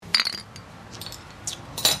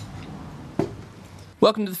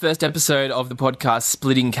Welcome to the first episode of the podcast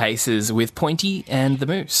Splitting Cases with Pointy and the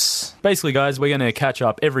Moose. Basically, guys, we're going to catch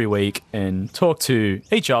up every week and talk to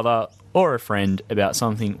each other or a friend about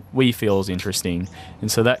something we feel is interesting.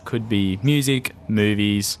 And so that could be music,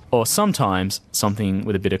 movies, or sometimes something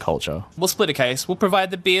with a bit of culture. We'll split a case. We'll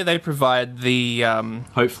provide the beer. They provide the...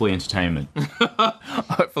 Hopefully entertainment.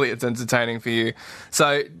 Hopefully it's entertaining for you.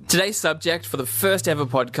 So today's subject for the first ever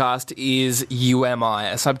podcast is UMI,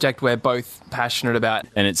 a subject we're both passionate about.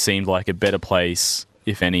 And it seemed like a better place,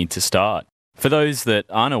 if any, to start. For those that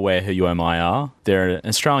aren't aware who UMI are, they're an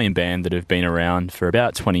Australian band that have been around for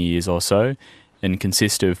about 20 years or so and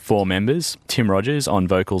consist of 4 members: Tim Rogers on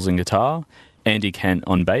vocals and guitar, Andy Kent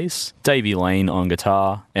on bass, Davey Lane on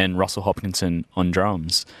guitar, and Russell Hopkinson on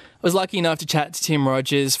drums. I was lucky enough to chat to Tim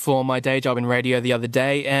Rogers for my day job in radio the other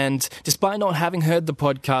day, and despite not having heard the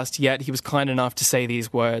podcast yet, he was kind enough to say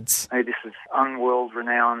these words. Hey, this is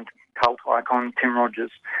unworld-renowned cult icon Tim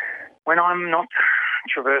Rogers. When I'm not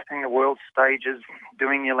traversing the world stages,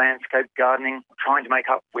 doing your landscape gardening, trying to make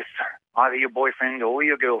up with either your boyfriend or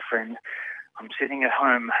your girlfriend, I'm sitting at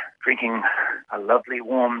home drinking a lovely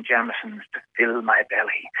warm Jameson's to fill my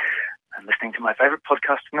belly and listening to my favourite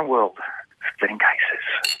podcast in the world, Splitting Cases.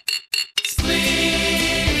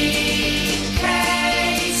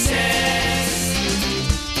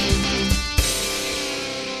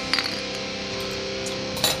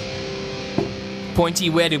 Pointy,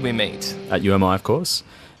 where did we meet? At UMI, of course.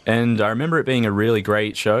 And I remember it being a really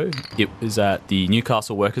great show. It was at the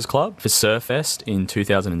Newcastle Workers Club for Surfest in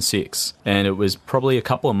 2006. And it was probably a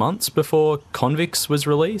couple of months before Convicts was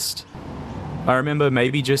released. I remember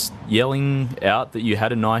maybe just yelling out that you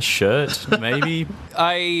had a nice shirt, maybe.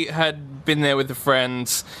 I had been there with a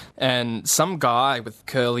friend, and some guy with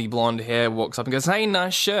curly blonde hair walks up and goes, "Hey,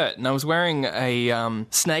 nice shirt." And I was wearing a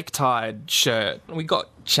snake-tied shirt. We got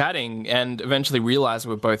chatting and eventually realised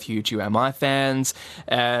we were both huge UMI fans,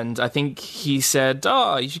 and I think he said,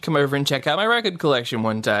 "Oh, you should come over and check out my record collection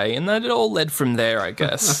one day," and that it all led from there, I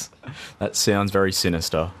guess. That sounds very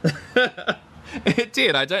sinister. It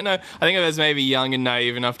did. I don't know. I think I was maybe young and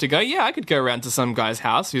naive enough to go, yeah, I could go around to some guy's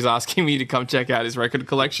house who's asking me to come check out his record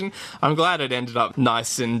collection. I'm glad it ended up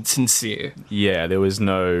nice and sincere. Yeah, there was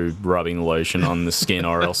no rubbing lotion on the skin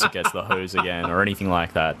or else it gets the hose again or anything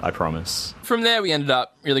like that, I promise. From there, we ended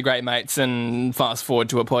up really great mates, and fast forward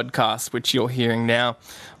to a podcast, which you're hearing now.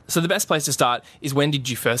 So the best place to start is, when did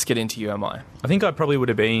you first get into UMI? I think I probably would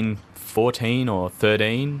have been 14 or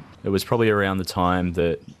 13. It was probably around the time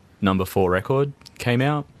that Number 4 record came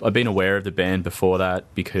out. I'd been aware of the band before that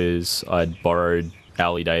because I'd borrowed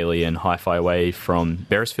Ali Daly and Hi-Fi Wave from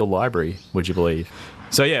Beresfield Library, would you believe?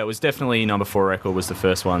 So yeah, it was definitely Number 4 record was the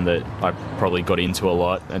first one that I probably got into a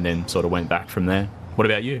lot and then sort of went back from there. What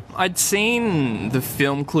about you? I'd seen the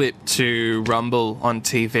film clip to Rumble on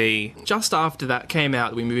TV. Just after that came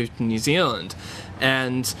out, we moved to New Zealand.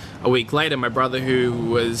 And a week later, my brother, who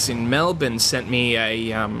was in Melbourne, sent me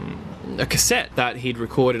a cassette that he'd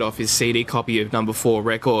recorded off his CD copy of Number 4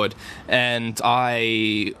 record, and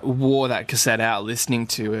I wore that cassette out listening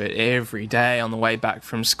to it every day on the way back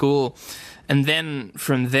from school. And then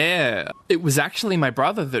from there, it was actually my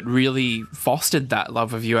brother that really fostered that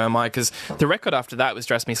love of UMI, because the record after that was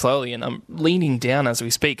Dress Me Slowly, and I'm leaning down as we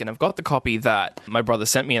speak, and I've got the copy that my brother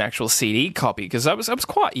sent me, an actual CD copy, because I was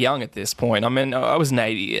quite young at this point. I mean, I was an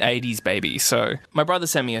 80s baby, so my brother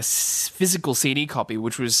sent me a physical CD copy,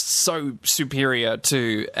 which was so superior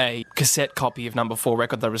to a cassette copy of Number 4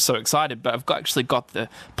 record that I was so excited, but I've actually got the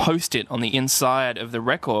post-it on the inside of the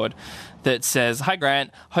record that says, "Hi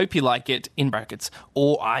Grant, hope you like it," in brackets,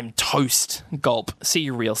 "or I'm toast, gulp, see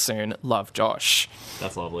you real soon, love Josh."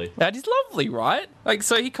 That's lovely. That is lovely, right? Like,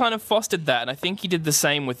 so he kind of fostered that, and I think he did the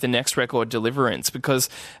same with the next record, Deliverance, because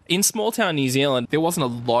in small town New Zealand, there wasn't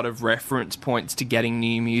a lot of reference points to getting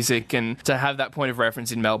new music, and to have that point of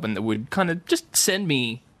reference in Melbourne that would kind of just send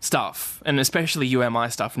me stuff, and especially UMI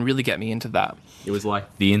stuff, and really get me into that. It was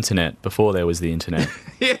like the internet before there was the internet.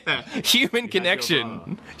 Yeah, human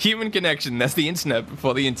connection. Human connection, that's the internet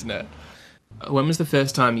before the internet. When was the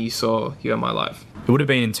first time you saw UMI live? It would have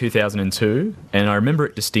been in 2002, and I remember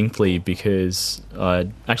it distinctly because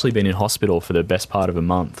I'd actually been in hospital for the best part of a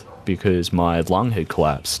month because my lung had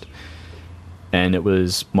collapsed. And it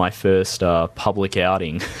was my first public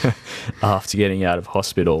outing after getting out of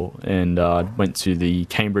hospital. And I went to the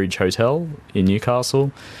Cambridge Hotel in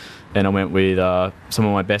Newcastle, and I went with some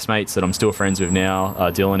of my best mates that I'm still friends with now,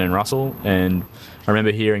 Dylan and Russell. And I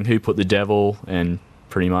remember hearing Who Put the Devil and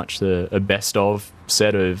pretty much a best of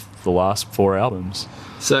set of the last 4 albums.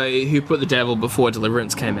 So Who Put the Devil before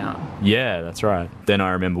Deliverance came out? Yeah, that's right. Then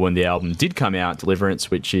I remember when the album did come out, Deliverance,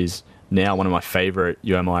 which is now one of my favourite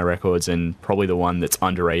UMI records, and probably the one that's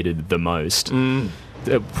underrated the most.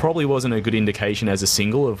 It probably wasn't a good indication as a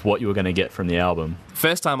single of what you were going to get from the album.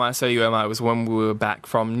 First time I saw UMI was when we were back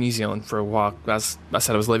from New Zealand for a while. As I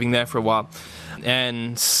said, I was living there for a while.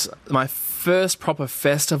 And my first proper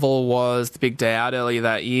festival was the Big Day Out earlier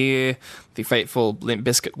that year. The fateful Limp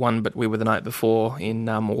Bizkit one, but we were the night before in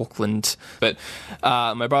Auckland. But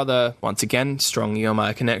my brother, once again, strong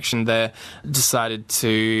UMI connection there, decided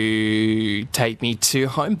to take me to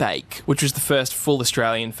Homebake, which was the first full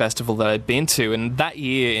Australian festival that I'd been to. And that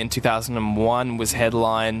year, in 2001, was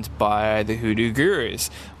headlined by the Hoodoo Gurus.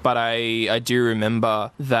 But I do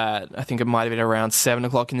remember that I think it might have been around 7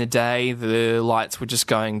 o'clock in the day, the lights were just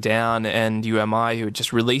going down, and UMI, who had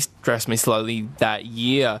just released Dress Me Slowly that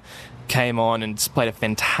year, came on and just played a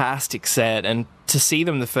fantastic set. And to see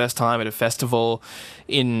them the first time at a festival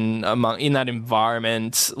in that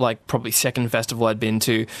environment, like probably second festival I'd been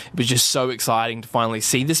to, it was just so exciting to finally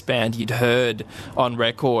see this band you'd heard on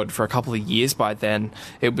record for a couple of years by then.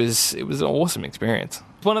 It was an awesome experience.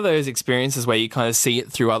 It's one of those experiences where you kind of see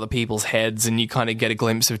it through other people's heads, and you kind of get a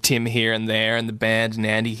glimpse of Tim here and there, and the band and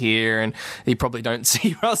Andy here, and you probably don't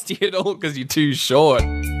see Rusty at all because you're too short.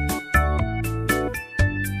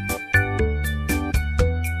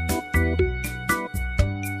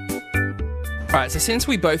 Right, so since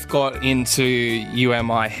we both got into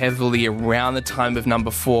UMI heavily around the time of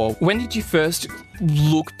number 4, when did you first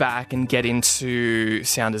look back and get into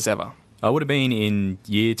Sound as Ever? I would have been in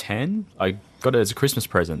year 10. I got it as a Christmas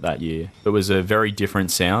present that year. It was a very different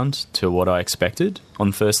sound to what I expected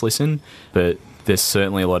on first listen, but there's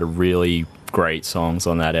certainly a lot of really great songs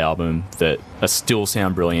on that album that still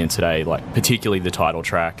sound brilliant today, like particularly the title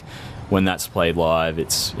track. When that's played live,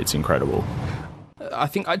 it's incredible. I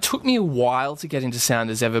think it took me a while to get into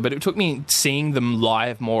Sound as Ever, but it took me seeing them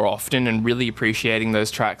live more often and really appreciating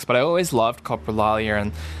those tracks. But I always loved Coprolalia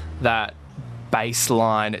and that bass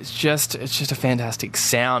line. It's just a fantastic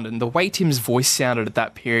sound, and the way Tim's voice sounded at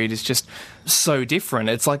that period is just so different.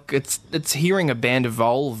 It's like it's hearing a band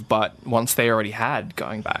evolve, but once they already had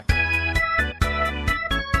going back.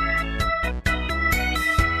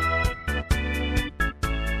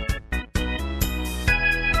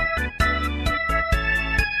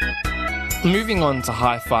 Moving on to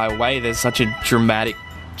Hi-Fi Way, there's such a dramatic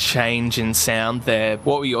change in sound there.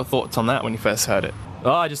 What were your thoughts on that when you first heard it?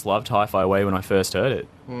 Oh, I just loved Hi-Fi Way when I first heard it.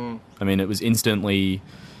 I mean, it was instantly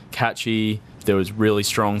catchy. There was really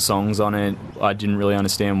strong songs on it. I didn't really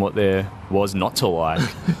understand what there was not to like.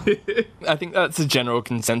 I think that's a general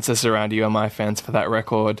consensus around UMI fans for that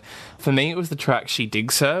record. For me, it was the track She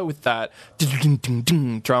Digs Her with that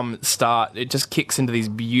drum at the start. It just kicks into these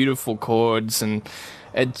beautiful chords, and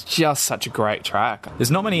it's just such a great track.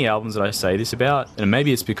 There's not many albums that I say this about, and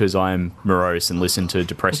maybe it's because I'm morose and listen to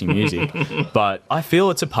depressing music, but I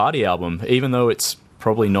feel it's a party album, even though it's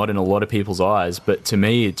probably not in a lot of people's eyes, but to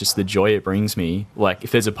me, it's just the joy it brings me. Like,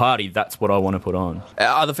 if there's a party, that's what I want to put on.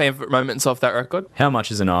 Other favourite moments off that record? How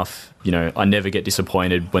Much Is Enough? You know, I never get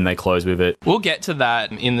disappointed when they close with it. We'll get to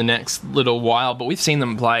that in the next little while, but we've seen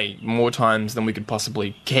them play more times than we could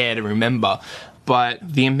possibly care to remember. But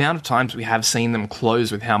the amount of times we have seen them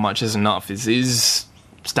close with How Much Is Enough is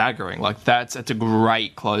staggering. Like, that's a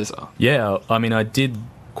great closer. Yeah, I mean, I did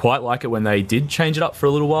quite like it when they did change it up for a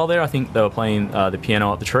little while there. I think they were playing the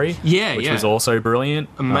piano up the tree, which was also brilliant.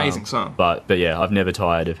 Amazing song. But yeah, I've never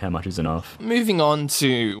tired of How Much Is Enough. Moving on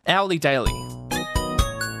to Hourly Daily.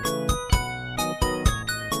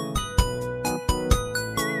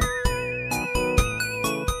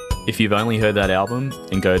 If you've only heard that album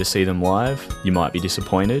and go to see them live, you might be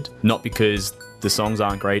disappointed. Not because the songs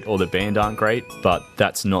aren't great or the band aren't great, but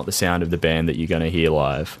that's not the sound of the band that you're going to hear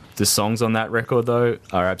live. The songs on that record, though,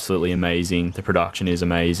 are absolutely amazing. The production is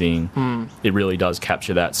amazing. It really does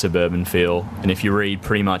capture that suburban feel. And if you read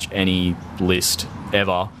pretty much any list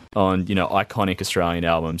ever on, you know, iconic Australian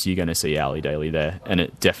albums, you're going to see Hourly Daily there, and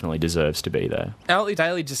it definitely deserves to be there. Hourly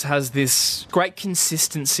Daily just has this great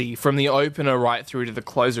consistency from the opener right through to the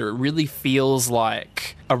closer. It really feels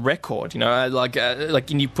like a record, you know, like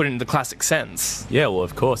you put it in the classic sense. Yeah, well,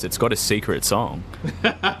 of course, it's got a secret song.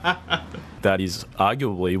 That is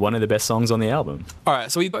arguably one of the best songs on the album. All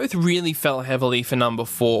right, so we both really fell heavily for number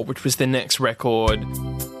 4, which was the next record.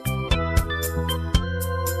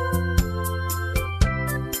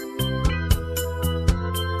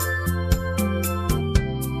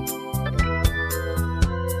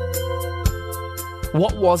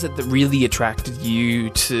 What was it that really attracted you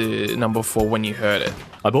to number 4 when you heard it?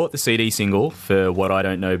 I bought the CD single for What I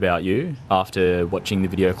Don't Know About You after watching the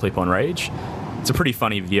video clip on Rage. It's a pretty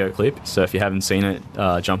funny video clip, so if you haven't seen it,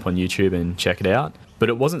 jump on YouTube and check it out. But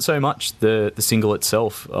it wasn't so much the single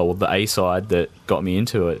itself or the A-side that got me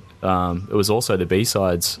into it. It was also the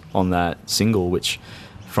B-sides on that single, which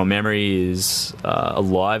from memory is a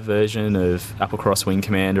live version of Applecross Wing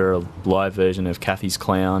Commander, a live version of Kathy's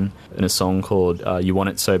Clown, and a song called You Want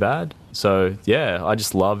It So Bad. So, yeah, I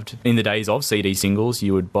just loved, in the days of CD singles,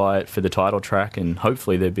 you would buy it for the title track and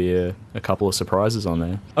hopefully there'd be a couple of surprises on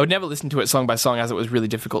there. I would never listen to it song by song, as it was really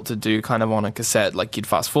difficult to do kind of on a cassette. Like, you'd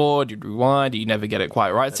fast forward, you'd rewind, you'd never get it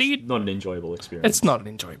quite right. So you'd... Not an enjoyable experience. It's not an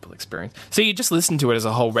enjoyable experience. So you just listen to it as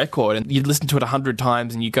a whole record, and you'd listen to it 100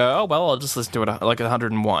 times, and you go, oh, well, I'll just listen to it like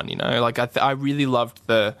 101, you know? Like, I really loved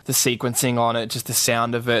the sequencing on it, just the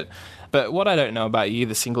sound of it. But what I don't know about you,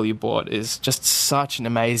 the single you bought, is just such an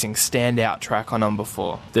amazing standout track on number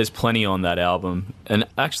 4. There's plenty on that album. And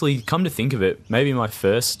actually, come to think of it, maybe my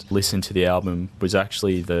first listen to the album was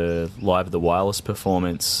actually the Live at the Wireless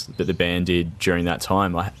performance that the band did during that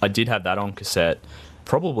time. I did have that on cassette,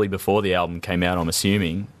 probably before the album came out, I'm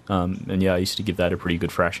assuming. And yeah, I used to give that a pretty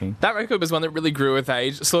good thrashing. That record was one that really grew with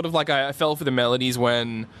age. Sort of like I fell for the melodies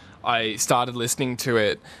when I started listening to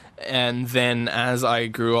it. And then as I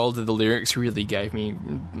grew older, the lyrics really gave me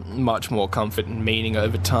much more comfort and meaning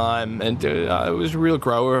over time. And it was a real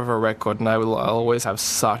grower of a record, and I'll always have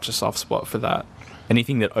such a soft spot for that.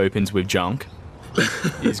 Anything that opens with junk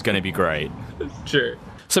is going to be great. True.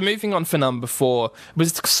 So moving on for number 4,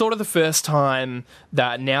 was sort of the first time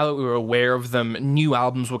that, now that we were aware of them, new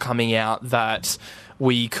albums were coming out that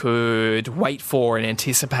we could wait for and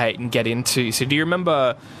anticipate and get into. So do you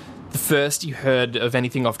remember the first you heard of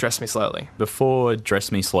anything off Dress Me Slowly? Before Dress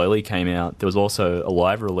Me Slowly came out, there was also a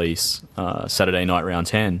live release, Saturday Night Round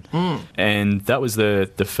 10. And that was the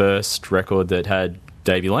first record that had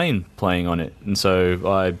Davey Lane playing on it. And so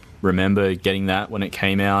I remember getting that when it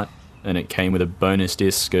came out, and it came with a bonus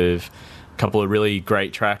disc of a couple of really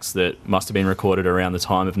great tracks that must have been recorded around the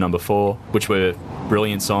time of number 4, which were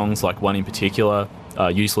brilliant songs, like one in particular,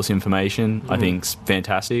 Useless Information, I think's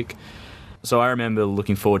fantastic. So I remember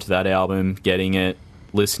looking forward to that album, getting it,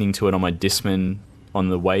 listening to it on my Discman on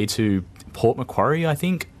the way to Port Macquarie, I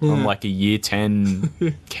think, on like a year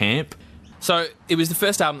 10 camp. So it was the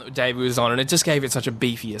first album that Davey was on, and it just gave it such a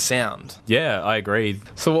beefier sound. Yeah, I agree.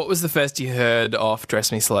 So what was the first you heard off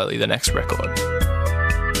Dress Me Slowly, the next record?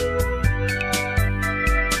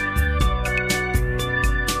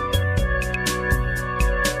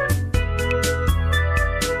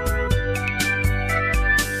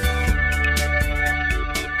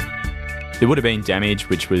 It would have been Damage,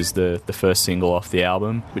 which was the first single off the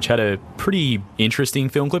album, which had a pretty interesting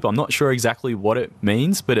film clip. I'm not sure exactly what it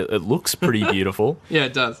means, but it looks pretty beautiful. Yeah,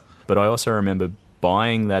 it does. But I also remember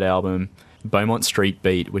buying that album, Beaumont Street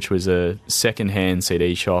Beat, which was a second-hand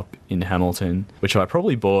CD shop in Hamilton, which I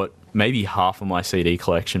probably bought maybe half of my CD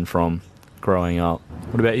collection from growing up.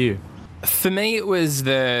 What about you? For me, it was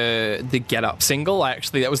the Get Up single.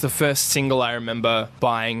 That was the first single I remember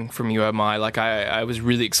buying from UMI. Like, I was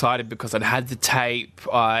really excited because I'd had the tape.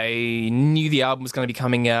 I knew the album was going to be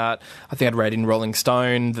coming out. I think I'd read in Rolling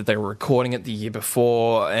Stone that they were recording it the year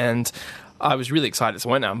before, and I was really excited. So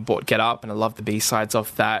I went out and bought Get Up, and I loved the B-sides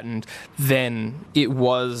off that. And then it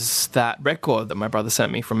was that record that my brother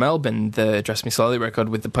sent me from Melbourne, the Dress Me Slowly record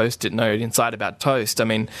with the post-it note inside about toast. I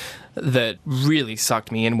mean, that really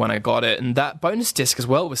sucked me in when I got it. And that bonus disc as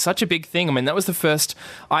well was such a big thing. I mean, that was the first...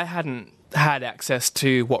 I hadn't had access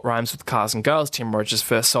to What Rhymes with Cars and Girls, Tim Rogers'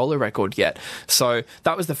 first solo record yet. So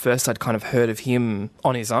that was the first I'd kind of heard of him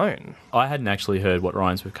on his own. I hadn't actually heard What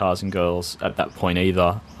Rhymes with Cars and Girls at that point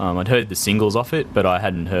either. I'd heard the singles off it, but I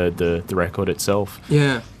hadn't heard the record itself.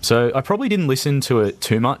 Yeah. So I probably didn't listen to it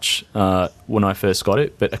too much when I first got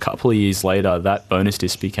it, but a couple of years later, that bonus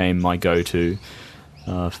disc became my go-to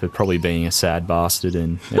for probably being a sad bastard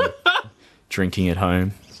and drinking at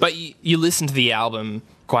home. But you listened to the album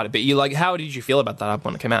quite a bit. How did you feel about that album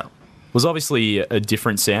when it came out? It was obviously a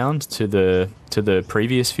different sound to the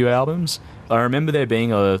previous few albums. I remember there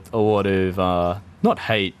being a lot of not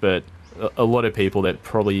hate, but a lot of people that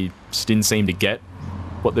probably just didn't seem to get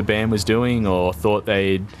what the band was doing or thought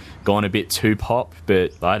they'd gone a bit too pop.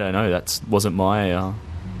 But I don't know. That wasn't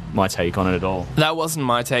my take on it at all. That wasn't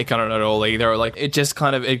my take on it at all either. Like, it just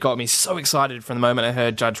kind of, it got me so excited from the moment I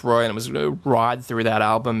heard Judge Roy, and it was a ride through that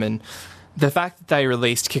album. And the fact that they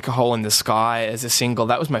released Kick a Hole in the Sky as a single,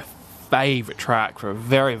 that was my favourite track for a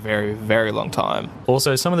very, very, very long time.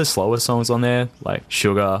 Also, some of the slower songs on there, like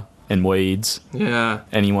Sugar and Weeds. Yeah.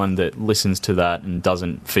 Anyone that listens to that and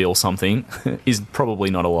doesn't feel something is probably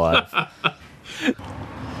not alive.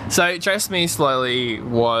 So, Dress Me Slowly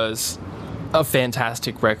was a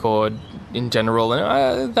fantastic record in general,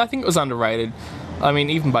 and I think it was underrated. I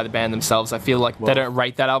mean, even by the band themselves, I feel like they don't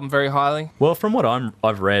rate that album very highly. Well, from what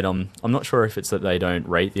I've read, I'm not sure if it's that they don't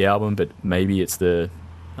rate the album, but maybe it's the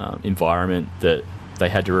environment that they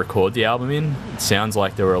had to record the album in. It sounds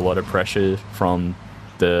like there were a lot of pressure from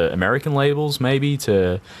the American labels, maybe,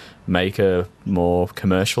 to make a more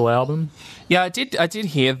commercial album. Yeah, I did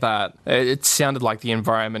hear that. It sounded like the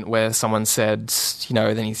environment where someone said, you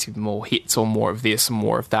know, there needs to be more hits or more of this and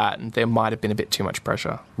more of that, and there might have been a bit too much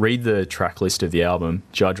pressure. Read the track list of the album.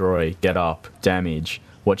 Judge Roy, Get Up, Damage,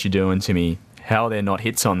 What You Doing to Me. How are there not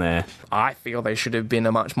hits on there? I feel they should have been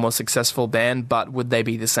a much more successful band, but would they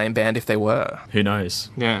be the same band if they were? Who knows?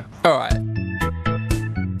 Yeah. All right.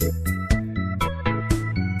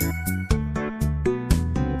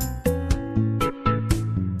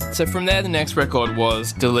 So from there, the next record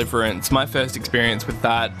was Deliverance. My first experience with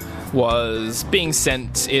that was being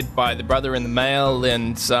sent it by the brother in the mail,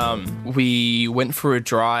 and we went for a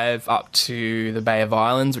drive up to the Bay of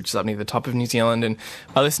Islands, which is up near the top of New Zealand, and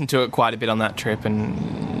I listened to it quite a bit on that trip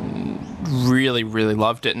and really, really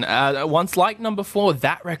loved it. And once like number 4,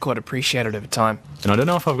 that record appreciated over time. And I don't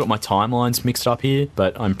know if I've got my timelines mixed up here,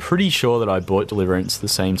 but I'm pretty sure that I bought Deliverance the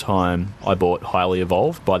same time I bought Highly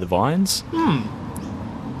Evolved by the Vines.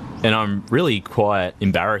 And I'm really quite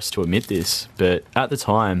embarrassed to admit this, but at the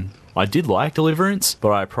time, I did like Deliverance,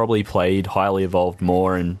 but I probably played Highly Evolved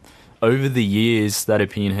more, and over the years, that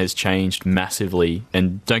opinion has changed massively.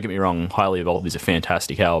 And don't get me wrong, Highly Evolved is a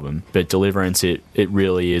fantastic album, but Deliverance, it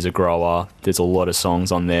really is a grower. There's a lot of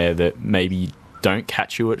songs on there that maybe don't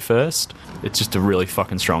catch you at first. It's just a really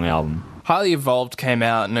fucking strong album. Highly Evolved came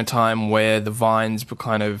out in a time where the Vines were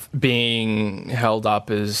kind of being held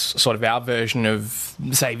up as sort of our version of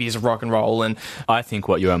saviors of rock and roll, and I think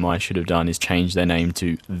what UMI should have done is change their name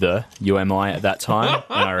to The UMI at that time,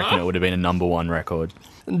 and I reckon it would have been a number 1 record.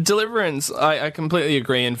 Deliverance, I completely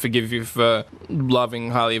agree and forgive you for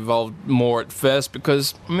loving Highly Evolved more at first,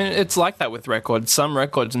 because, I mean, it's like that with records. Some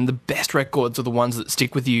records, and the best records, are the ones that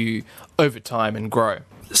stick with you over time and grow.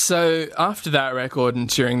 So after that record and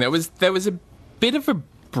touring, there was a bit of a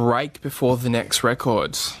break before the next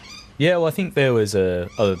record. Yeah, well, I think there was a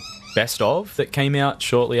best of that came out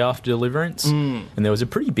shortly after Deliverance, and there was a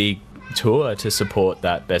pretty big tour to support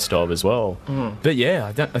that best of as well. But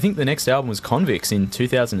yeah, I think the next album was Convicts in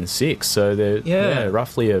 2006, so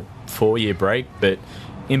roughly a 4-year break, but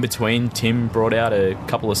in between, Tim brought out a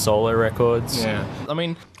couple of solo records. Yeah, I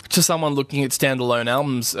mean, to someone looking at standalone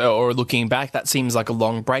albums or looking back, that seems like a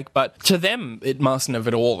long break, but to them, it mustn't have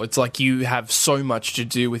at all. It's like you have so much to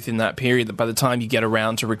do within that period that by the time you get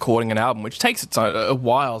around to recording an album, which takes a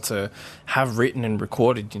while to have written and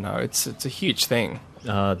recorded, you know, it's a huge thing.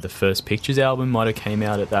 The First Pictures album might have came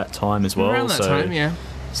out at that time as well. Around that time, yeah.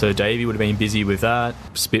 So Davey would have been busy with that.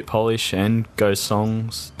 Spit Polish and Ghost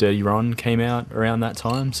Songs, Dirty Ron came out around that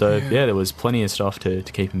time. So yeah, there was plenty of stuff to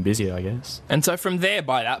keep him busy, I guess. And so from there,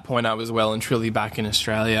 by that point, I was well and truly back in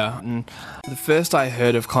Australia. And the first I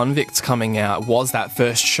heard of Convicts coming out was that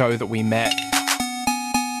first show that we met.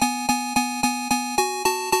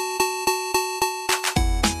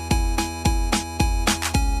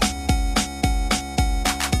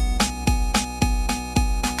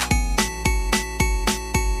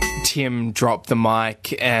 Tim dropped the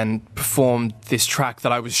mic and performed this track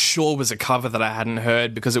that I was sure was a cover that I hadn't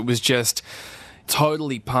heard, because it was just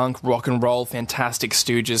totally punk, rock and roll, Fantastic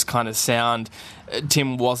Stooges kind of sound.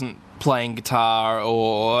 Tim wasn't playing guitar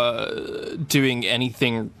or doing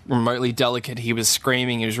anything remotely delicate. He was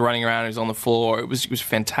screaming, he was running around, he was on the floor. It was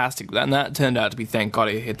fantastic. And that turned out to be, thank God,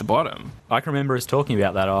 it hit the bottom. I can remember us talking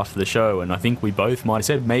about that after the show, and I think we both might have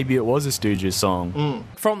said maybe it was a Stooges song.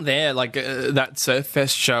 From there, like that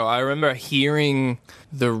Surffest show, I remember hearing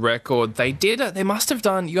the record. They must have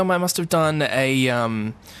done, UMI must have done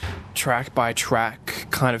a track by track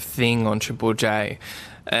kind of thing on Triple J.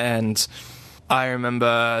 And I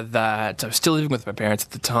remember that I was still living with my parents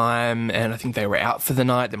at the time, and I think they were out for the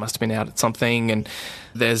night. They must have been out at something, and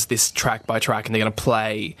there's this track by track, and they're going to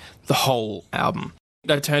play the whole album.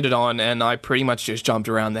 I turned it on, and I pretty much just jumped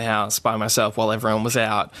around the house by myself while everyone was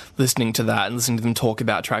out, listening to that and listening to them talk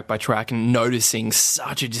about track by track and noticing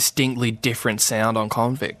such a distinctly different sound on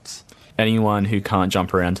Convicts. Anyone who can't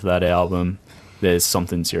jump around to that album, there's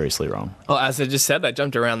something seriously wrong. Well, as I just said, I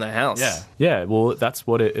jumped around the house. Yeah, well, that's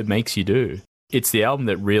what it makes you do. It's the album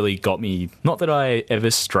that really got me, not that I ever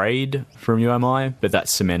strayed from UMI, but that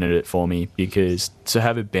cemented it for me, because to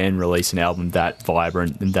have a band release an album that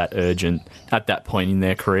vibrant and that urgent at that point in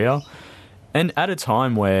their career, and at a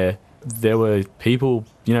time where there were people,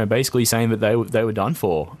 you know, basically saying that they were done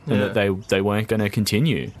for and that they weren't going to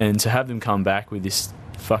continue, and to have them come back with this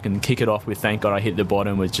fucking kick it off with Thank God I Hit the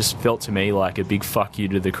Bottom, which just felt to me like a big fuck you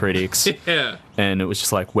to the critics. Yeah. And it was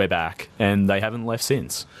just like, we're back. And they haven't left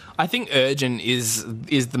since. I think urgent is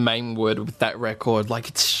the main word with that record. Like,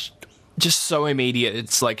 it's just so immediate.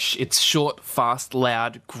 It's like, it's short, fast,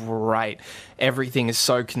 loud, great. Everything is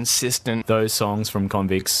so consistent. Those songs from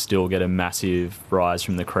Convicts still get a massive rise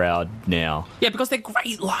from the crowd now. Yeah, because they're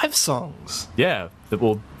great live songs. Yeah.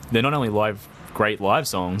 Well, they're not only great live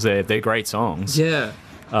songs, they're great songs. Yeah.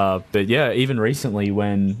 But yeah, even recently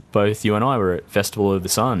when both you and I were at Festival of the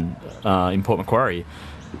Sun in Port Macquarie,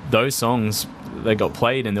 those songs, they got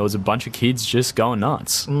played and there was a bunch of kids just going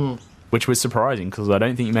nuts, which was surprising because I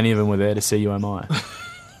don't think many of them were there to see UMI.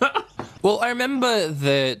 Well, I remember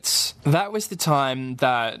that was the time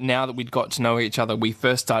that now that we'd got to know each other, we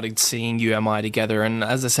first started seeing UMI together. And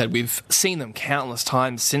as I said, we've seen them countless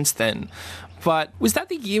times since then. But was that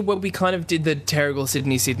the year where we kind of did the Terrigal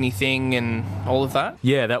Sydney thing and all of that?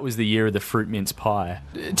 Yeah, that was the year of the fruit mince pie.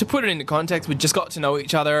 To put it into context, we just got to know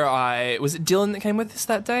each other. Was it Dylan that came with us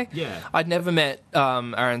that day? Yeah. I'd never met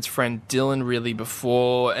Aaron's friend Dylan really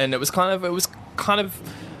before, and it was kind of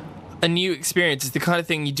a new experience. It's the kind of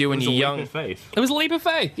thing you do when you're young. It was a leap of faith. It was a leap of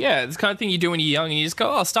faith, yeah. It's the kind of thing you do when you're young and you just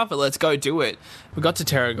go, oh, stuff it, let's go do it. We got to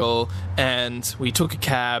Terrigal and we took a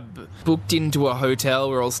cab, booked into a hotel,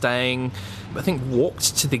 we were all staying, I think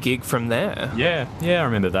walked to the gig from there. Yeah, I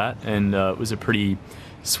remember that. And it was a pretty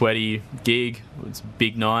sweaty gig. It was a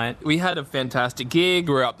big night. We had a fantastic gig.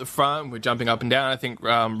 We were up the front. We were jumping up and down. I think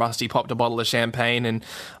Rusty popped a bottle of champagne and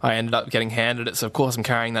I ended up getting handed it. So, of course, I'm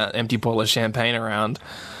carrying that empty bottle of champagne around.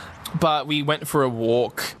 But we went for a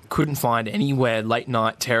walk, couldn't find anywhere late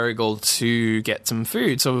night Terrigal to get some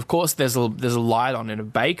food. So, of course, there's a light on in a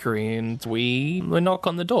bakery and we knock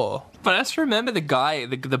on the door. But I just remember the guy,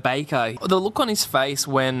 the baker, the look on his face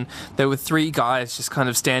when there were three guys just kind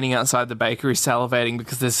of standing outside the bakery salivating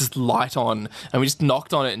because there's this light on. And we just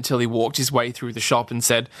knocked on it until he walked his way through the shop and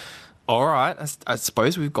said, all right, I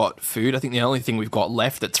suppose we've got food. I think the only thing we've got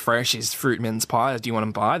left that's fresh is fruit mince pies. Do you want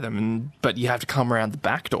to buy them? But you have to come around the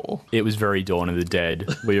back door. It was very Dawn of the Dead.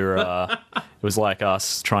 We were, it was like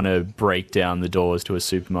us trying to break down the doors to a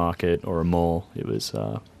supermarket or a mall. It was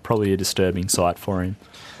probably a disturbing sight for him.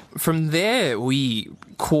 From there, we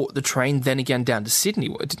caught the train then again down to Sydney,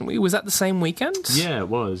 didn't we? Was that the same weekend? Yeah, it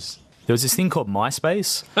was. There was this thing called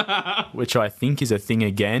MySpace, which I think is a thing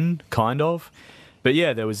again, kind of. But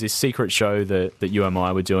yeah, there was this secret show that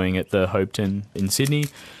UMI were doing at the Hopeton in Sydney.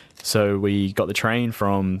 So we got the train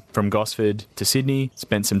from Gosford to Sydney,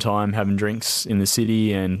 spent some time having drinks in the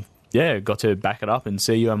city and, yeah, got to back it up and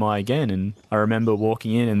see UMI again. And I remember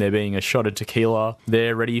walking in and there being a shot of tequila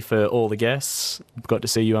there ready for all the guests. Got to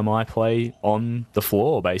see UMI play on the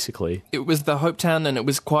floor, basically. It was the Hopetown and it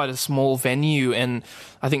was quite a small venue. And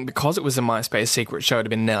I think because it was a MySpace secret show, it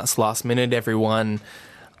had been announced last minute, everyone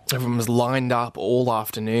was lined up all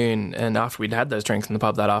afternoon, and after we'd had those drinks in the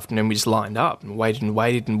pub that afternoon, we just lined up and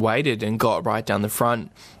waited and got right down the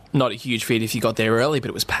front. Not a huge feat if you got there early, but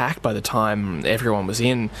it was packed by the time everyone was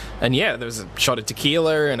in. And yeah, there was a shot of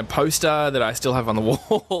tequila and a poster that I still have on the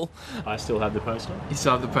wall. I still have the poster. You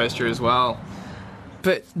still have the poster as well.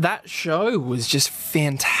 But that show was just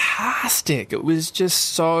fantastic. It was just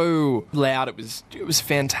so loud. It was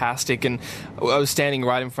fantastic. And I was standing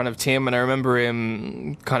right in front of Tim, and I remember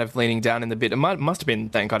him kind of leaning down in the bit. It must have been,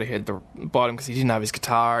 thank God, I heard the bottom because he didn't have his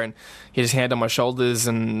guitar, and he had his hand on my shoulders,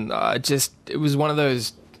 and it was one of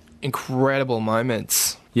those incredible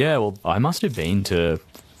moments. Yeah, well, I must have been to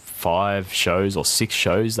 5 shows or 6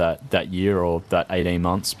 shows that year or that 18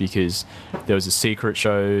 months because there was a secret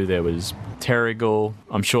show, there was Terrigal,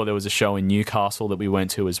 I'm sure there was a show in Newcastle that we went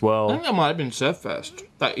to as well. I think that might have been Surffest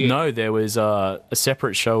that year. No, there was a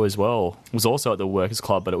separate show as well. It was also at the Workers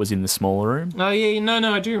Club, but it was in the smaller room. Oh yeah,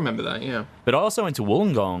 no, I do remember that, yeah. But I also went to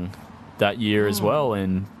Wollongong that year as well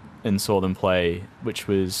and saw them play, which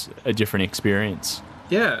was a different experience.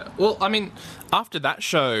 Yeah, well, I mean, after that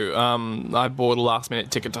show, I bought a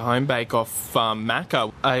last-minute ticket to Home Bake off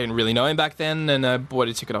Macca. I didn't really know him back then, and I bought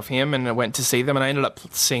a ticket off him, and I went to see them, and I ended up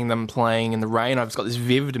seeing them playing in the rain. I've just got this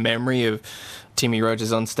vivid memory of Timmy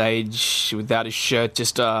Rogers on stage without his shirt,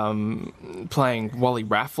 just playing Wally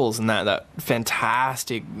Raffles and that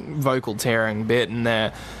fantastic vocal tearing bit in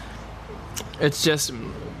there.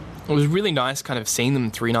 It was really nice kind of seeing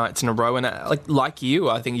them 3 nights in a row. And like you,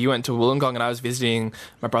 I think you went to Wollongong and I was visiting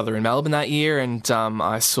my brother in Melbourne that year, and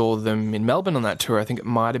I saw them in Melbourne on that tour. I think it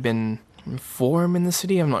might have been Forum in the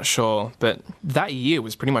city, I'm not sure, but that year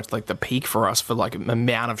was pretty much like the peak for us for like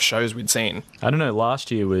amount of shows we'd seen. I don't know,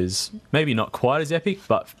 last year was maybe not quite as epic,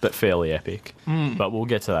 but fairly epic. But we'll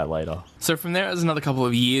get to that later. So from there, it was another couple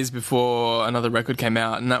of years before another record came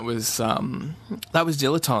out, and that was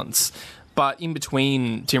Dilettantes. But in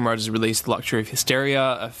between, Tim Rogers released The Luxury of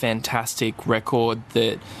Hysteria, a fantastic record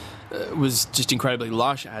that was just incredibly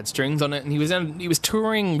lush. It had strings on it, and he was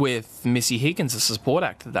touring with Missy Higgins, a support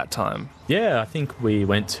act at that time. Yeah, I think we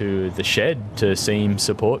went to the Shed to see him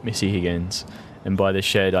support Missy Higgins. And by the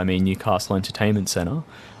Shed, I mean Newcastle Entertainment Centre.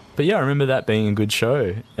 But yeah, I remember that being a good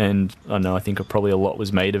show. And I know, I think probably a lot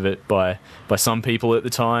was made of it by some people at the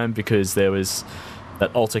time, because there was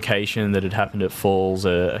that altercation that had happened at Falls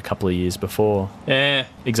a couple of years before. Yeah.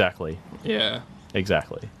 Exactly. Yeah.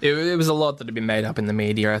 Exactly. It was a lot that had been made up in the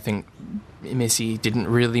media. I think Missy didn't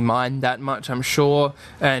really mind that much, I'm sure,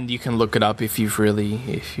 and you can look it up if you've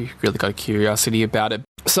really got a curiosity about it.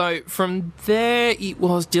 So from there, it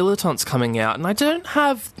was Dilettantes coming out, and I don't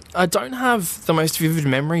have the most vivid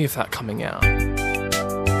memory of that coming out.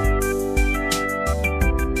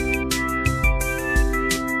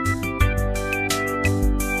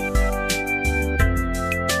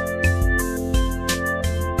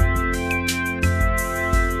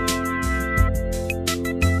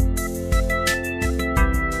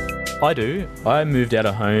 I do. I moved out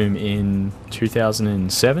of home in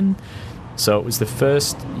 2007, so it was the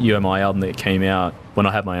first UMI album that came out when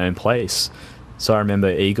I had my own place. So I remember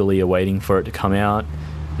eagerly awaiting for it to come out,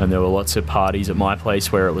 and there were lots of parties at my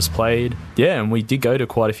place where it was played. Yeah, and we did go to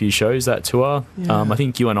quite a few shows that tour. Yeah. I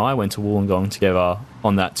think you and I went to Wollongong together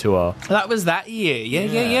on that tour. That was that year.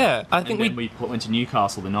 Yeah. I think we went to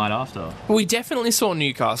Newcastle the night after. We definitely saw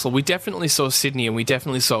Newcastle, we definitely saw Sydney, and we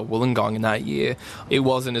definitely saw Wollongong in that year. It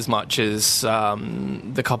wasn't as much as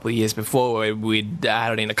the couple of years before, where we'd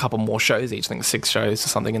added in a couple more shows each, I think 6 shows or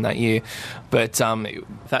something in that year. But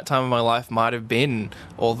that time of my life might have been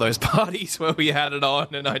all those parties where we had it on,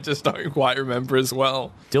 and I just don't quite remember as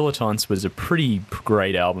well. Dilettantes was a pretty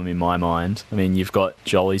great album in my mind. I mean, you've got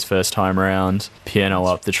Jolly's First Time Round, Piano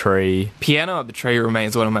Up the Tree. Piano Up the Tree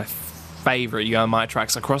remains one of my favourite UMI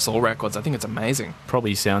tracks across all records. I think it's amazing.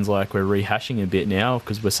 Probably sounds like we're rehashing a bit now,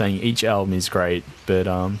 because we're saying each album is great,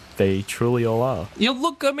 but they truly all are.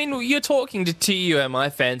 You're talking to two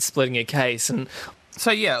UMI fans splitting a case, and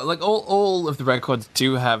so yeah, like all of the records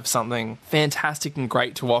do have something fantastic and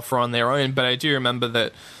great to offer on their own, but I do remember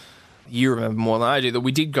that, you remember more than I do, that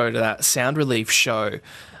we did go to that Sound Relief show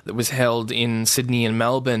that was held in Sydney and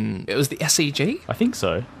Melbourne. It was the SEG? I think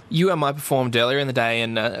so. UMI performed earlier in the day,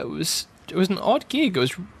 and it was an odd gig. It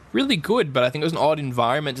was really good, but I think it was an odd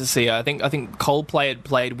environment to see. I think Coldplay had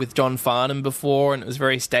played with John Farnham before, and it was a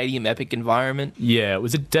very stadium epic environment. Yeah, it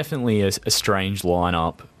was definitely a strange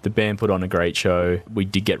lineup. The band put on a great show. We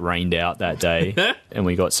did get rained out that day, and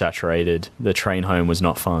we got saturated. The train home was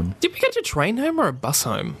not fun. Did we get a train home or a bus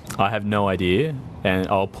home? I have no idea, and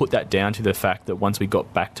I'll put that down to the fact that once we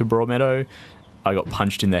got back to Broadmeadow, I got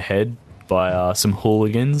punched in the head by some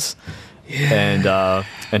hooligans. Yeah.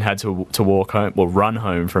 And had to walk home, well, run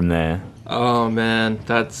home from there. Oh man,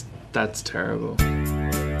 that's terrible.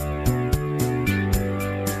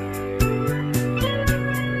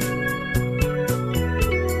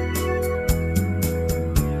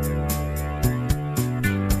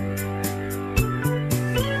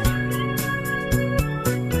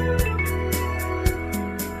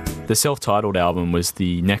 The self-titled album was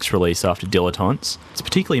the next release after Dilettantes. It's a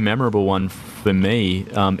particularly memorable one for me,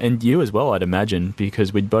 and you as well, I'd imagine,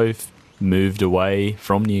 because we'd both moved away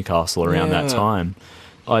from Newcastle around that time.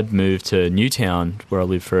 I'd moved to Newtown, where I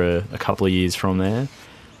lived for a couple of years from there,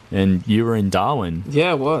 and you were in Darwin.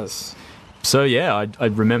 Yeah, it was. So yeah, I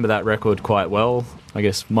remember that record quite well. I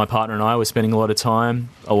guess my partner and I were spending a lot of time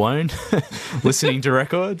alone listening to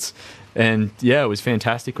records. And yeah, it was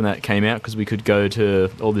fantastic when that came out, because we could go to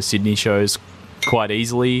all the Sydney shows quite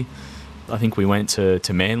easily. I think we went to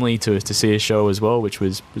Manly to see a show as well, which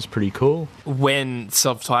was pretty cool. When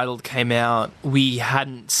Self-Titled came out, we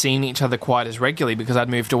hadn't seen each other quite as regularly because I'd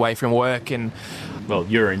moved away from work. And well,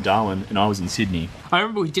 you were in Darwin and I was in Sydney. I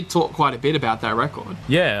remember we did talk quite a bit about that record.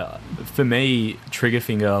 Yeah, for me,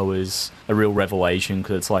 Triggerfinger was a real revelation,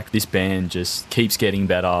 because it's like this band just keeps getting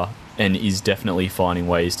better and is definitely finding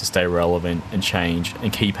ways to stay relevant and change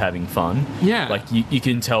and keep having fun. Yeah. Like, you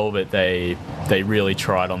can tell that they really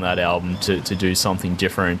tried on that album to do something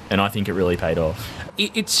different, and I think it really paid off.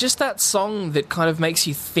 It's just that song that kind of makes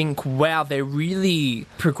you think, wow, they're really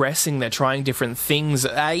progressing, they're trying different things.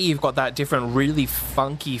 You've got that different, really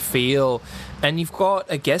funky feel, and you've got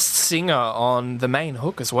a guest singer on the main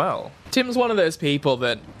hook as well. Tim's one of those people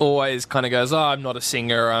that always kind of goes, oh, I'm not a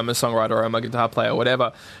singer, or I'm a songwriter, or I'm a guitar player, or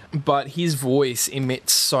whatever. But his voice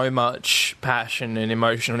emits so much passion and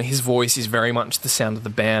emotion, and his voice is very much the sound of the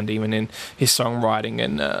band, even in his songwriting.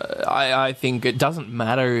 And I think it doesn't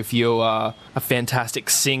matter if you are a fantastic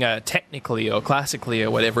singer technically or classically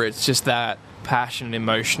or whatever, it's just that passion,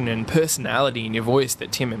 emotion, and personality in your voice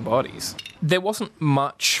that Tim embodies. There wasn't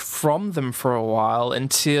much from them for a while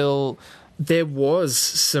until there was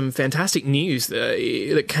some fantastic news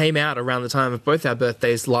that came out around the time of both our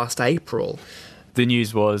birthdays last April. The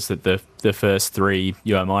news was that the first 3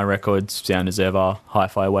 UMI records, Sound As Ever,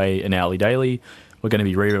 Hi-Fi Way, and Hourly Daily, were going to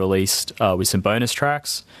be re-released with some bonus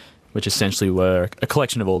tracks, which essentially were a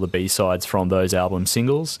collection of all the B-sides from those album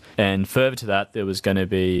singles. And further to that, there was going to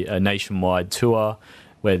be a nationwide tour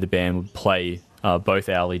where the band would play both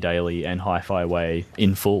Hourly Daily and Hi-Fi Way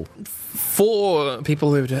in full. For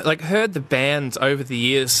people who've heard the band over the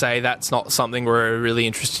years say that's not something we're really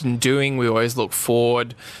interested in doing, we always look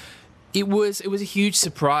forward. It was a huge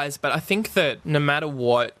surprise, but I think that no matter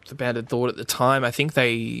what the band had thought at the time, I think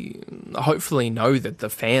they hopefully know that the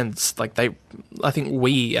fans, I think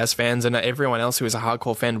we as fans and everyone else who is a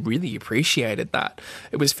hardcore fan really appreciated that.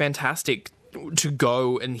 It was fantastic to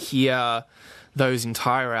go and hear those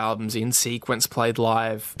entire albums in sequence played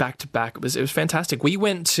live back to back. It was fantastic. We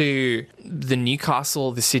went to the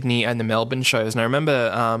Newcastle, the Sydney and the Melbourne shows, and I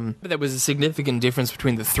remember there was a significant difference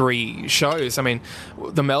between the 3 shows. I mean,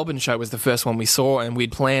 the Melbourne show was the first one we saw, and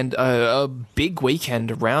we'd planned a big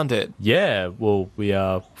weekend around it. Yeah, well, we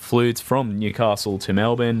flew from Newcastle to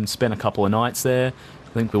Melbourne, spent a couple of nights there.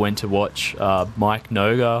 I think we went to watch Mike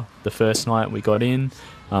Noga the first night we got in,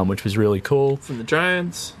 which was really cool. From the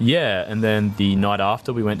Drones. Yeah, and then the night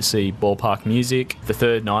after we went to see Ballpark Music. The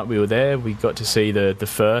third night we were there, we got to see the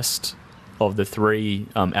first of the 3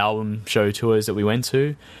 album show tours that we went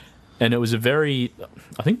to. And it was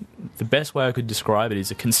I think the best way I could describe it is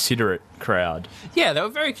a considerate crowd. Yeah, they were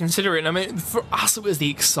very considerate. I mean, for us, it was the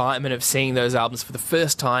excitement of seeing those albums for the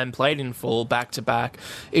first time, played in full, back to back.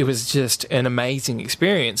 It was just an amazing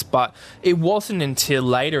experience. But it wasn't until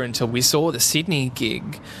we saw the Sydney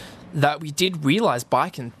gig that we did realise, by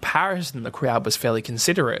comparison, the crowd was fairly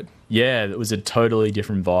considerate. Yeah, it was a totally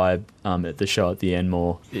different vibe at the show at the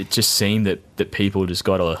Enmore. It just seemed that people just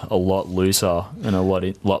got a lot looser and a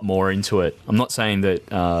lot more into it. I'm not saying that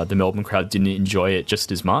the Melbourne crowd didn't enjoy it just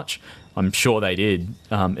as much. I'm sure they did.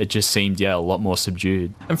 It just seemed, a lot more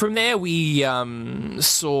subdued. And from there, we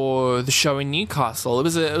saw the show in Newcastle. It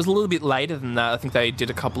was a little bit later than that. I think they did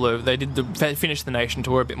they finished the Nation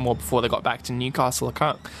tour a bit more before they got back to Newcastle. I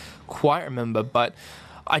can't quite remember, but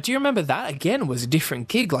I do remember that again was a different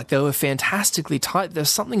gig. They were fantastically tight. There's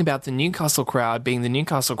something about the Newcastle crowd being the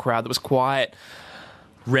Newcastle crowd that was quiet.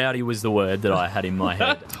 Rowdy was the word that I had in my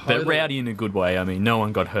head. But rowdy in a good way. I mean, no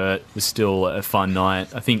one got hurt. It was still a fun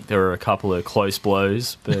night. I think there were a couple of close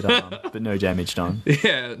blows, but no damage done.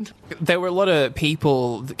 Yeah. There were a lot of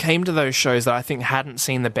people that came to those shows that I think hadn't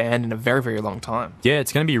seen the band in a very, very long time. Yeah,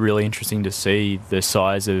 it's going to be really interesting to see the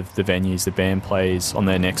size of the venues the band plays on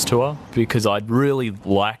their next tour, because I'd really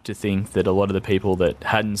like to think that a lot of the people that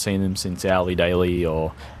hadn't seen them since Hourly Daily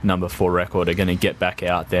or Number 4 record are going to get back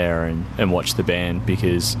out there and watch the band,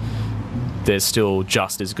 because they're still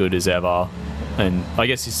just as good as ever. And I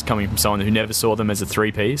guess it's coming from someone who never saw them as a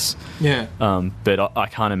 3-piece. Yeah. But I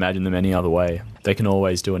can't imagine them any other way. They can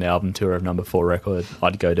always do an album tour of Number 4 record.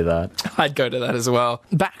 I'd go to that. I'd go to that as well.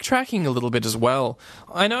 Backtracking a little bit as well.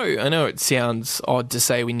 I know it sounds odd to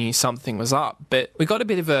say we knew something was up, but we got a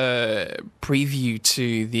bit of a preview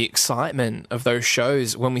to the excitement of those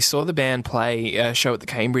shows when we saw the band play a show at the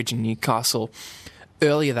Cambridge in Newcastle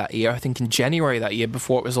earlier that year, I think in January that year,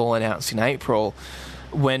 before it was all announced in April,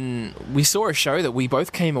 when we saw a show that we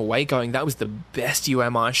both came away going, that was the best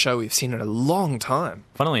UMI show we've seen in a long time.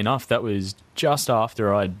 Funnily enough, that was just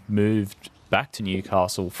after I'd moved back to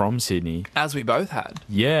Newcastle from Sydney. As we both had.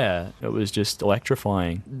 Yeah, it was just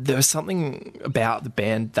electrifying. There was something about the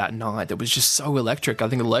band that night that was just so electric. I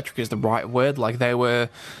think electric is the right word. They were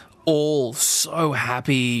all so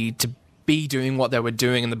happy to be doing what they were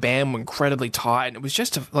doing, and the band were incredibly tight, and it was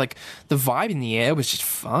just the vibe in the air was just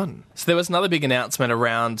fun. So there was another big announcement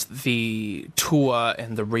around the tour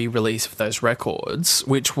and the re-release of those records,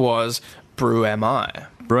 which was Brew MI.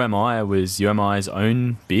 Brew MI was UMI's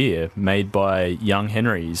own beer made by Young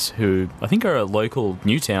Henrys, who I think are a local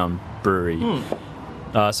Newtown brewery.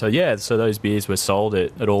 So those beers were sold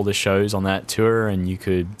at all the shows on that tour, and you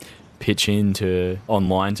could pitch into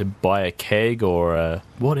online to buy a keg or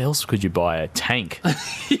what else could you buy? A tank.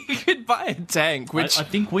 You could buy a tank, which I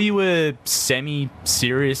think we were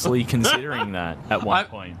semi-seriously considering that at one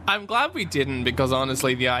point. I'm glad we didn't, because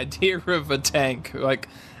honestly, the idea of a tank, like,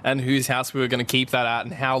 and whose house we were going to keep that at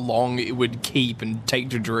and how long it would keep and take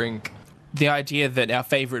to drink. The idea that our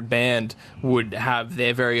favourite band would have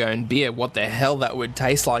their very own beer, what the hell that would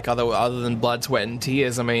taste like other than blood, sweat and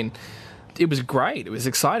tears. I mean, it was great. It was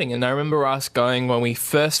exciting. And I remember us going, when we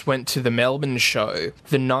first went to the Melbourne show,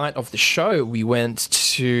 the night of the show, we went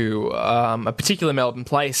to a particular Melbourne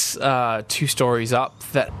place 2 stories up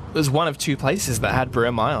that was one of 2 places that had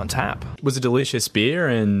Brew Mai on tap. It was a delicious beer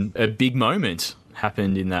and a big moment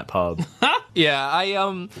happened in that pub. Yeah,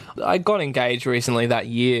 I got engaged recently that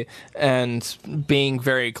year, and being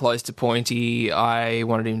very close to Pointy, I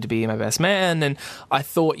wanted him to be my best man, and I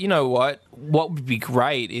thought, you know what would be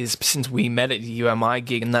great is, since we met at the UMI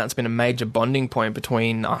gig, and that's been a major bonding point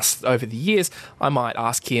between us over the years, I might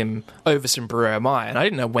ask him over some Brew Mai, and I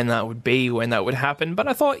didn't know when that would be, when that would happen, but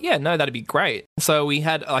I thought, yeah, no, that'd be great. So we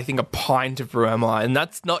had, I think, a pint of Brew Mai, and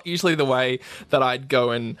that's not usually the way that I'd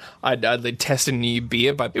go and I'd test a new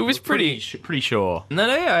beer, but it was pretty sure. And then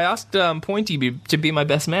I asked Pointy to be my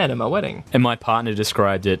best man at my wedding. And my partner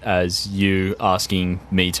described it as you asking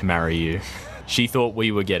me to marry you. She thought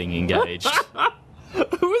we were getting engaged.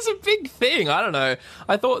 It was a big thing. I don't know.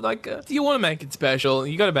 I thought, like, you want to make it special.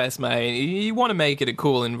 You got a best mate. You want to make it a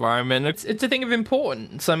cool environment. It's a thing of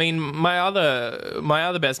importance. I mean, my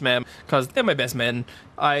other best man, because they're my best men,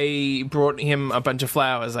 I brought him a bunch of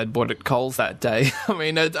flowers I'd bought at Coles that day. I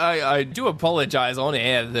mean, I do apologise on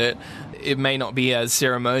air that it may not be as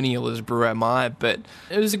ceremonial as Brew Mai, but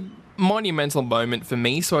it was a monumental moment for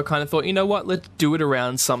me, so I kind of thought, you know what, let's do it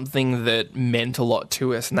around something that meant a lot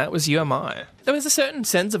to us, and that was UMI. There was a certain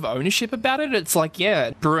sense of ownership about it. It's like,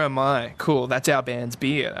 yeah, Brew Mai, cool, that's our band's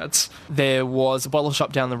beer. There was a bottle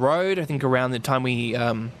shop down the road, I think around the time we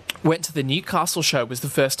went to the Newcastle show was the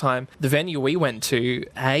first time the venue we went to,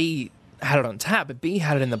 had it on tap, but B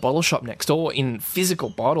had it in the bottle shop next door in physical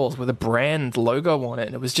bottles with a brand logo on it,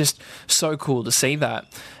 and it was just so cool to see that.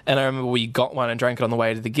 And I remember we got one and drank it on the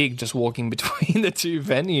way to the gig, just walking between the 2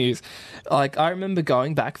 venues. Like, I remember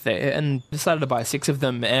going back there and decided to buy 6 of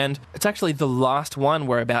them, and it's actually the last one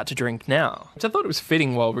we're about to drink now, which I thought it was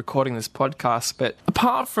fitting while recording this podcast. But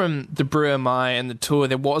apart from the Brew Mai and the tour,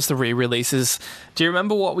 there was the re-releases. Do you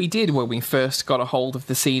remember what we did when we first got a hold of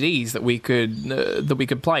the CDs that we could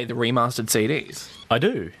play, the remastered CDs? I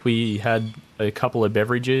do. We had a couple of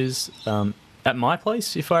beverages at my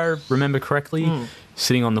place, if I remember correctly,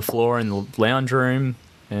 sitting on the floor in the lounge room,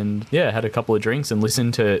 and had a couple of drinks and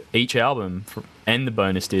listened to each album and the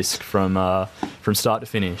bonus disc from start to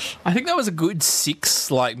finish. I think that was a good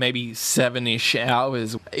 6, like maybe 7-ish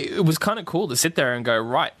hours. It was kind of cool to sit there and go,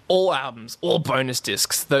 right, all albums, all bonus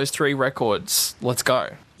discs, those 3 records, let's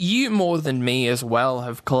go. You, more than me as well,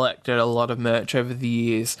 have collected a lot of merch over the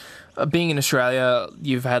years. Being in Australia,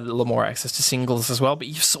 you've had a lot more access to singles as well, but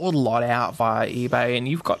you've sold a lot out via eBay, and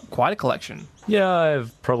you've got quite a collection. Yeah,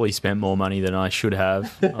 I've probably spent more money than I should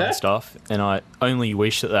have on stuff, and I only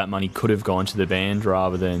wish that money could have gone to the band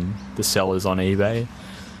rather than the sellers on eBay.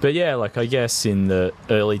 But yeah, like, I guess in the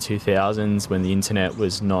early 2000s, when the internet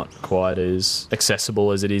was not quite as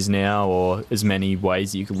accessible as it is now, or as many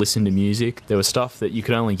ways that you could listen to music, there was stuff that you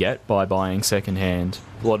could only get by buying secondhand.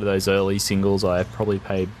 A lot of those early singles I probably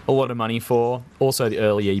paid a lot of money for. Also the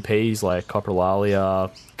early EPs like Coprolalia,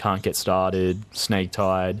 Can't Get Started, Snake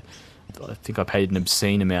Tide. I think I paid an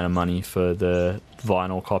obscene amount of money for the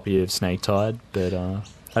vinyl copy of Snake Tide, but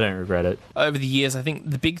I don't regret it. Over the years, I think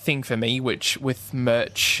the big thing for me, which with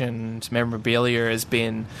merch and memorabilia, has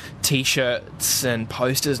been T-shirts and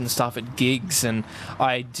posters and stuff at gigs, and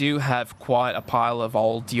I do have quite a pile of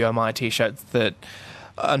old UMI T-shirts that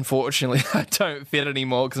unfortunately I don't fit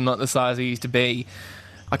anymore because I'm not the size I used to be.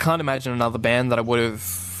 I can't imagine another band that I would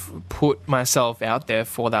have put myself out there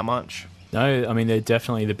for that much. No, I mean, they're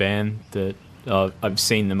definitely the band that I've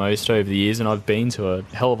seen the most over the years, and I've been to a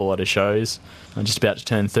hell of a lot of shows. I'm just about to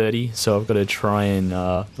turn 30, so I've got to try and,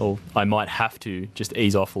 or I might have to just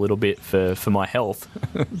ease off a little bit for my health.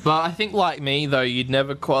 But I think, like me, though, you'd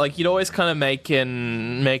never quite, like, you'd always kind of make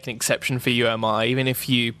an exception for UMI, even if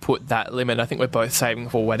you put that limit. I think we're both saving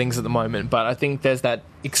for weddings at the moment, but I think there's that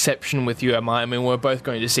exception with UMI. I mean, we're both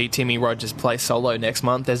going to see Timmy Rogers play solo next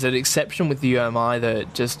month. There's an exception with the UMI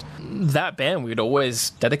that just, that band we'd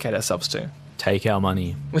always dedicate ourselves to. Take our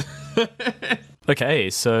money. Okay,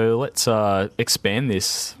 so let's expand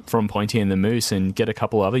this from Pointy and the Moose and get a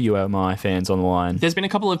couple other UMI fans on the line. There's been a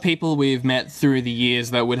couple of people we've met through the years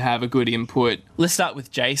that would have a good input. Let's start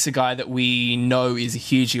with Jace, a guy that we know is a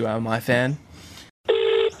huge UMI fan. Hey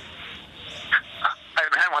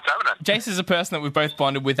man, what's happening? Jace is a person that we've both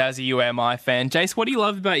bonded with as a UMI fan. Jace, what do you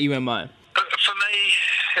love about UMI? For me,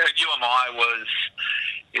 UMI was,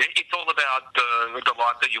 it's all about the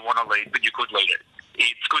life that you want to lead, but you could lead it.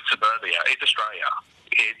 It's good suburbia. It's Australia.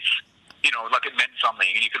 It's, like it meant something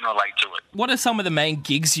and you can relate to it. What are some of the main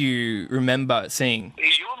gigs you remember seeing?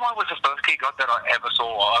 UMI was the first gig that I ever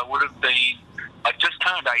saw. I just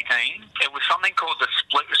turned 18. It was something called the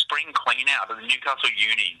Spring Clean Out at the Newcastle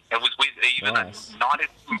Uni. It was with even a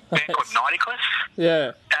band called Nightycliff.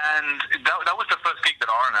 Yeah. And that was the first gig that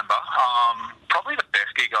I remember. Probably the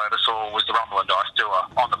best gig I ever saw was the Rumble and Dice tour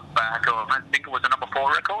on the back of, I think it was a number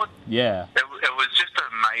 4 record. Yeah. It was just an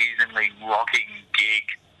amazingly rocking gig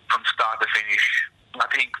from start to finish. I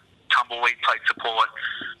think Tumbleweed played support.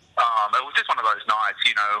 It was just one of those nights,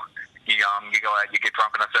 you go out, you get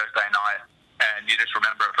drunk on a Thursday night, and you just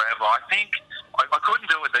remember it forever. I think I couldn't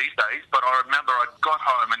do it these days, but I remember I got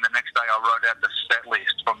home and the next day I wrote out the set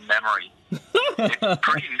list from memory. It's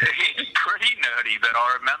pretty nerdy, but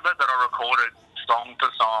I remember that I recorded song to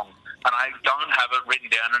song, and I don't have it written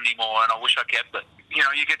down anymore, and I wish I kept it.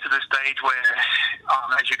 You get to the stage where,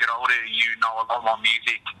 as you get older, you know a lot more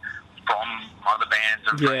music from other bands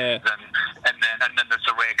and friends, and then there's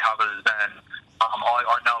the rare covers, and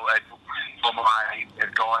I know UMI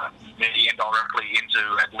got me indirectly into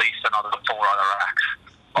at least another 4 other acts.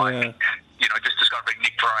 Just discovering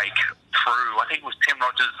Nick Drake through, I think it was Tim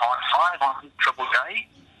Rogers' High on Triple J.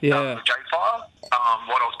 J-File.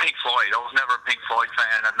 What else? Pink Floyd. I was never a Pink Floyd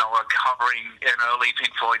fan, and they were covering an early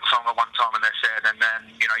Pink Floyd song at one time in their set, and then,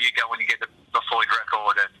 you go when you get the Floyd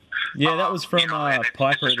record. And yeah, that was from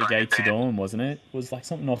Piper at the Gates of Dawn, Dawn, wasn't it? It was like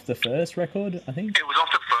something off the first record, I think. It was off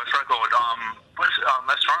the first record.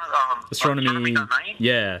 Astronomy Domain?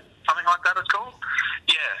 Yeah. Something like that it's called?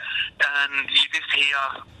 Yeah. And you just hear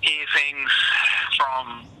things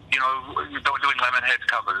from, they were doing Lemonheads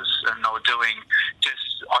covers, and they were doing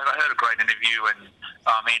I heard a great interview, and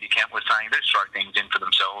Andy Kemp was saying they just throw things in for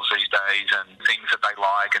themselves these days, and things that they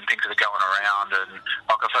like and things that are going around, and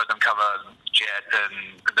I've heard them cover Jet,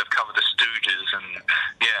 and they've covered the Stooges, and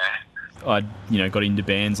I, got into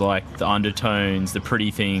bands like the Undertones, the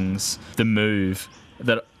Pretty Things, the Move,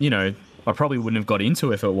 that, I probably wouldn't have got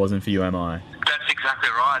into if it wasn't for UMI. That's exactly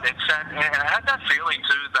right. And it had that feeling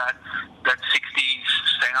too, that 60s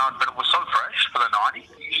sound, but it was so fresh for the 90s.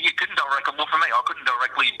 You couldn't for me, I couldn't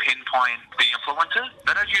directly pinpoint the influences,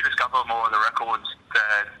 but as you discover more of the records,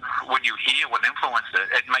 that when you hear what influenced it,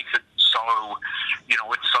 it makes it so,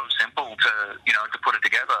 it's so simple to put it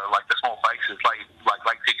together, like the Small Faces, like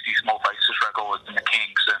 60s Small Faces records, and the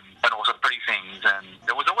Kinks, and also Pretty Things, and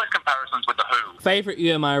there was always comparisons with the Who. Favourite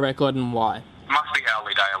UMI record and why? Must be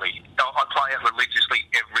Owly Daily. I play it religiously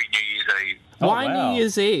every New Year's Eve. Why New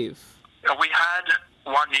Year's Eve? We had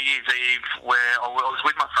one New Year's Eve where I was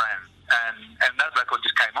with my friend, and that record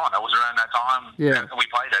just came on. It was around that time, and we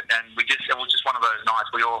played it, and it was just one of those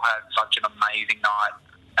nights. We all had such an amazing night,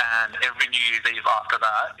 and every New Year's Eve after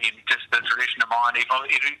that, just the tradition of mine,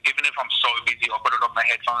 even if I'm so busy, I'll put it on my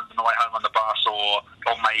headphones on the way home on the bus, or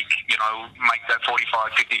I'll make that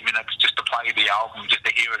 45, 50 minutes just to play the album, just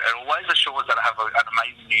to hear it. It always assures that I have an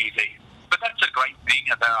amazing New Year's Eve. But that's a great thing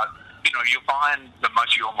about, you'll find the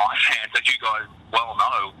most of my fans, as you guys well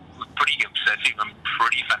know, pretty obsessive and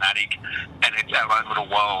pretty fanatic, and it's our own little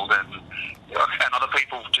world, and other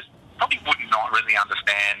people just probably would not really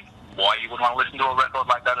understand why you would want to listen to a record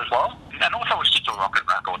like that as well. And also, it's just a rockin'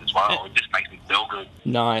 record as well. It just makes me feel good.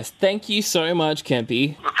 Nice. Thank you so much,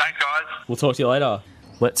 Kempy. Well, thanks, guys. We'll talk to you later.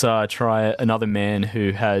 Let's try another man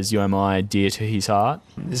who has UMI dear to his heart.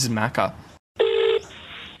 This is Macca.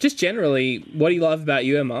 Just generally, what do you love about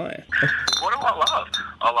UMI? What do I love?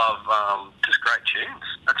 I love just great tunes.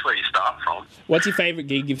 That's where you start from. What's your favourite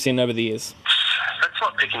gig you've seen over the years? That's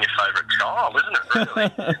like picking your favourite child, isn't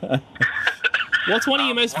it, really? What's one of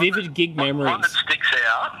your most vivid gig memories? One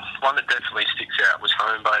that definitely sticks out was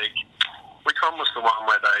Homebake. Which one was the one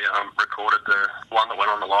where they recorded the one that went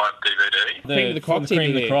on the live DVD? The Cream of the Croc DVD.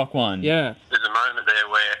 Cream of the Croc one. Yeah. There's a moment there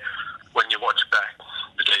where, when you watch back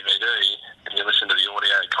the DVD and you listen to the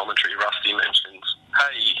audio commentary, Rusty mentions,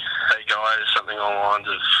 hey guys, something along the lines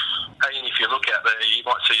of, hey, and if you look out there, you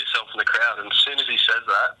might see yourself in the crowd. And as soon as he says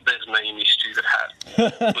that, there's me in my stupid hat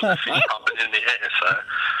with the fist pumping in the air. So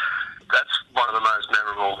that's one of the most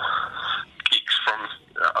memorable gigs from,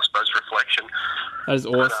 I suppose, Reflection. That is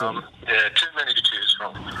awesome. But, too many to choose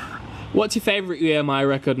from. What's your favourite EMI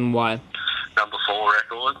record and why? Number 4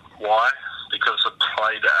 record. Why? Because I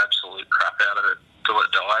played the absolute crap out of it till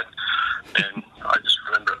it died. And I just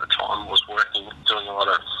remember at the time I was working, doing a lot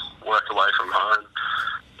of work away from home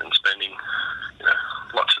and spending,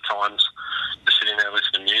 lots of times just sitting there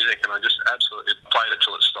listening to music, and I just absolutely played it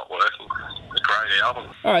till it stopped working. A great album.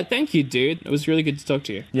 All right, thank you, dude. It was really good to talk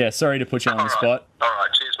to you. Yeah, sorry to put you on the All right. spot. All right,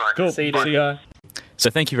 cheers, mate. Cool. See you, dude. See ya. So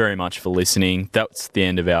thank you very much for listening. That's the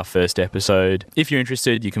end of our first episode. If you're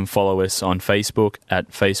interested, you can follow us on Facebook at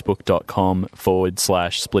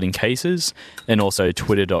facebook.com/splitting cases and also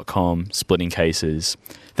twitter.com/splitting cases.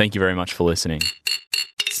 Thank you very much for listening.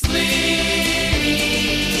 Split.